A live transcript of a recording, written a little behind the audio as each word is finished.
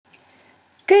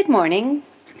Good morning.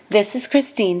 This is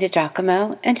Christine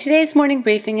DiGiacomo, and today's morning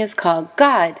briefing is called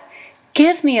God,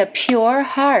 Give Me a Pure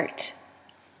Heart.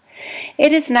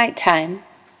 It is nighttime,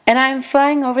 and I am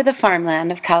flying over the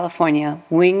farmland of California,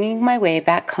 winging my way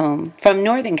back home from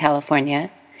Northern California,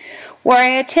 where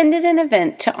I attended an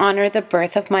event to honor the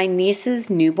birth of my niece's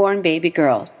newborn baby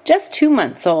girl, just 2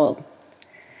 months old.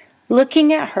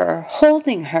 Looking at her,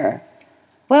 holding her,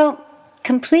 well,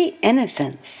 complete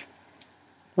innocence.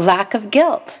 Lack of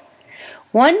guilt.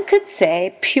 One could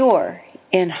say pure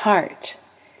in heart.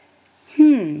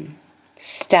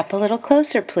 Step a little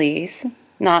closer, please.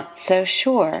 Not so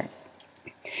sure.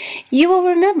 You will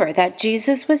remember that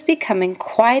Jesus was becoming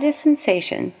quite a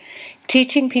sensation,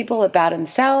 teaching people about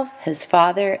himself, his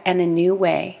Father, and a new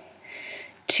way.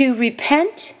 To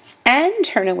repent and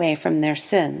turn away from their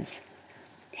sins.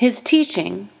 His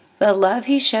teaching, the love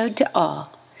he showed to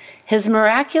all, his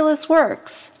miraculous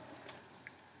works,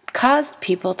 caused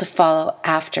people to follow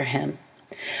after him.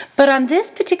 But on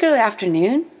this particular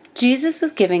afternoon, Jesus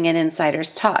was giving an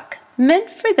insider's talk, meant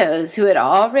for those who had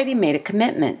already made a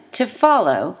commitment to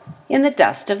follow in the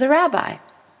dust of the rabbi.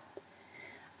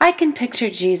 I can picture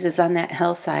Jesus on that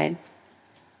hillside,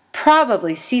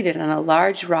 probably seated on a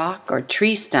large rock or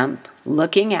tree stump,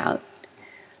 looking out,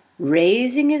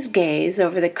 raising his gaze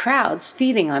over the crowds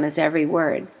feeding on his every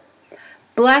word.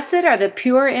 "Blessed are the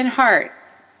pure in heart,"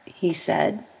 he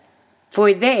said,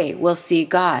 "for they will see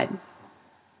God."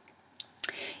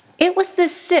 It was the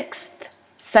sixth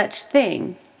such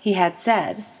thing he had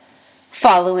said,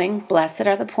 following "Blessed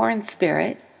are the poor in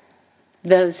spirit,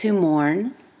 those who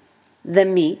mourn, the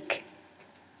meek,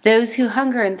 those who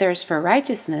hunger and thirst for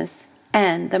righteousness,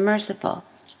 and the merciful."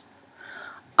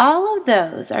 All of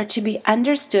those are to be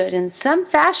understood in some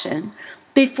fashion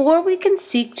before we can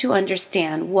seek to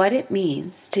understand what it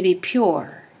means to be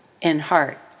pure in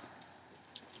heart.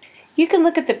 You can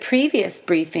look at the previous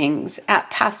briefings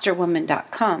at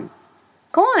pastorwoman.com.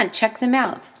 Go on, check them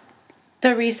out.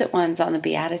 The recent ones on the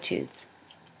Beatitudes.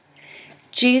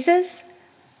 Jesus,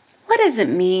 what does it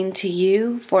mean to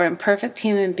you for imperfect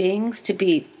human beings to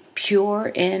be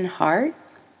pure in heart?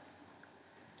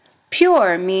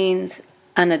 Pure means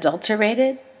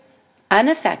unadulterated,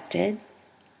 unaffected,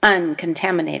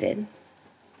 uncontaminated.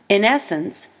 In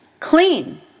essence,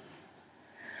 clean.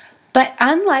 But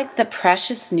unlike the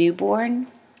precious newborn,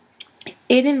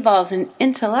 it involves an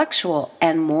intellectual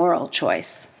and moral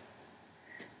choice.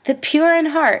 The pure in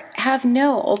heart have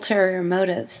no ulterior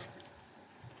motives.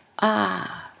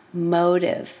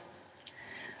 Motive.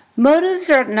 Motives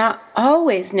are not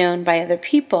always known by other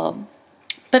people,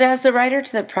 but as the writer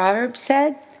to the Proverbs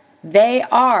said, they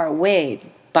are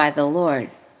weighed by the Lord.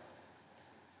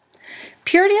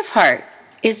 Purity of heart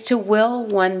is to will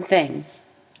one thing.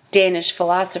 Danish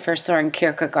philosopher Søren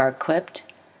Kierkegaard quipped,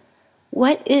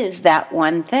 "What is that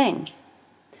one thing?"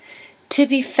 To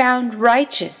be found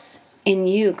righteous in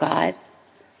you, God.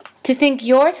 To think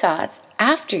your thoughts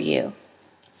after you.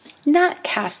 Not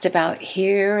cast about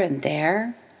here and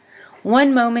there.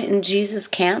 One moment in Jesus'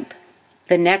 camp,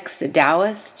 the next a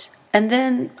Taoist, and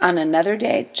then on another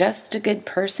day just a good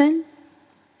person.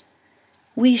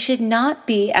 We should not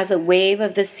be as a wave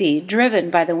of the sea driven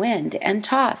by the wind and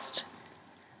tossed.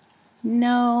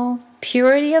 No,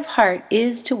 purity of heart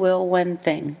is to will one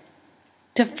thing,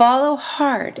 to follow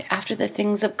hard after the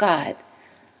things of God,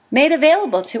 made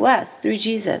available to us through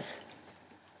Jesus.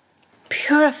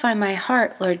 Purify my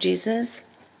heart, Lord Jesus.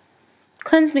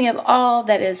 Cleanse me of all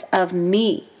that is of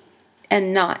me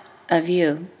and not of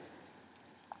you.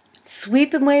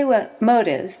 Sweep away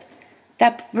motives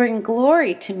that bring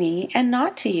glory to me and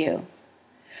not to you.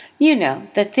 You know,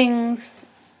 the things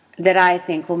that I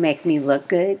think will make me look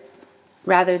good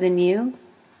rather than you.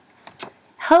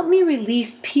 Help me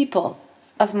release people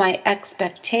of my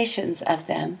expectations of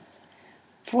them,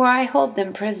 for I hold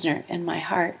them prisoner in my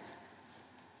heart.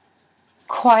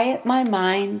 Quiet my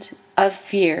mind of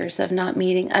fears of not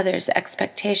meeting others'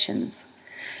 expectations.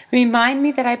 Remind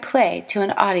me that I play to an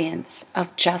audience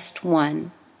of just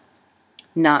one.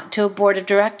 Not to a board of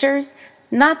directors,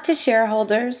 not to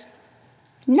shareholders,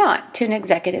 not to an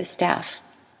executive staff.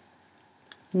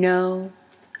 No,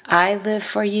 I live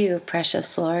for you,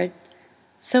 precious Lord,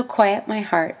 so quiet my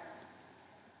heart.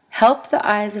 Help the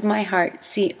eyes of my heart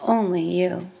see only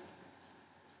you.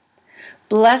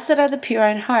 Blessed are the pure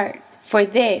in heart, for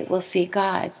they will see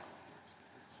God.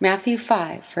 Matthew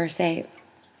 5, verse 8.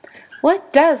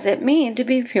 What does it mean to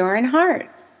be pure in heart?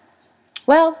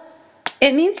 Well,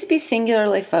 it means to be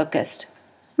singularly focused,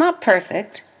 not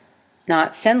perfect,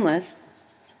 not sinless,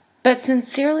 but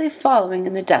sincerely following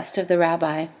in the dust of the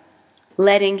rabbi,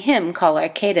 letting him call our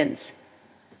cadence,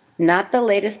 not the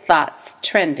latest thoughts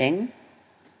trending,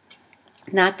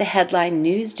 not the headline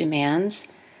news demands,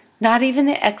 not even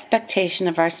the expectation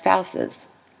of our spouses,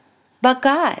 but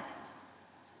God.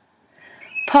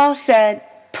 Paul said,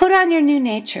 "Put on your new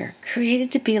nature,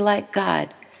 created to be like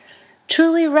God,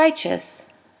 truly righteous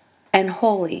and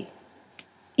holy."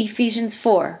 Ephesians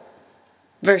 4,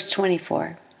 verse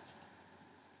 24.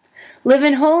 Live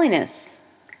in holiness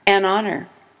and honor.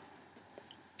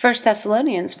 1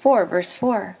 Thessalonians 4, verse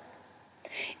 4.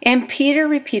 And Peter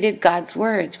repeated God's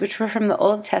words, which were from the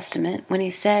Old Testament, when he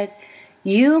said,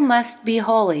 "You must be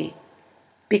holy,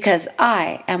 because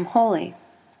I am holy."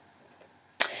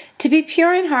 To be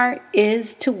pure in heart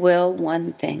is to will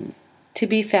one thing, to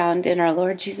be found in our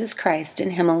Lord Jesus Christ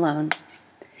and Him alone.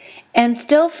 And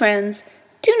still, friends,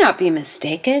 do not be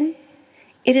mistaken.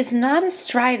 It is not a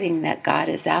striving that God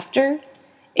is after.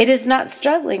 It is not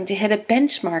struggling to hit a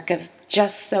benchmark of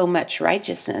just so much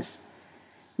righteousness.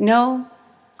 No,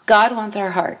 God wants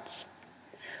our hearts.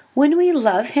 When we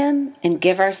love Him and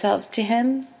give ourselves to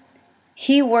Him,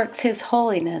 He works His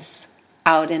holiness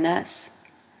out in us.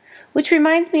 Which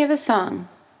reminds me of a song,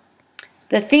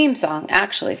 the theme song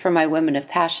actually for my Women of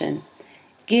Passion.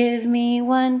 Give me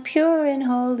one pure and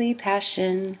holy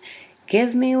passion.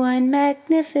 Give me one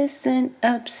magnificent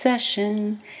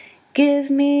obsession. Give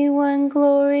me one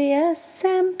glorious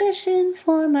ambition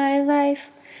for my life,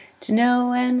 to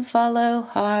know and follow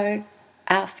hard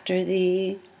after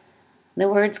Thee. The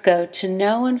words go, to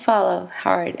know and follow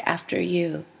hard after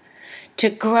You, to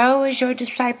grow as Your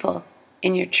disciple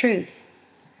in Your truth.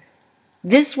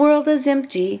 This world is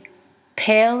empty,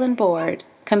 pale and bored,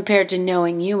 compared to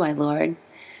knowing You, my Lord,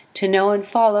 to know and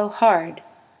follow hard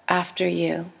after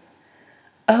You.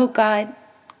 Oh God,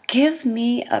 give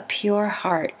me a pure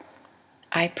heart,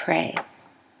 I pray.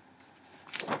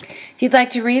 If you'd like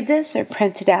to read this or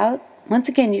print it out, once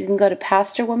again, you can go to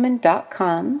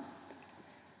pastorwoman.com,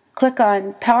 click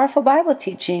on Powerful Bible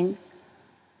Teaching,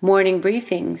 Morning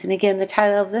Briefings, and again, the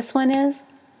title of this one is,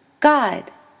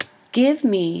 God, Give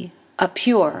Me a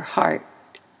Pure Heart.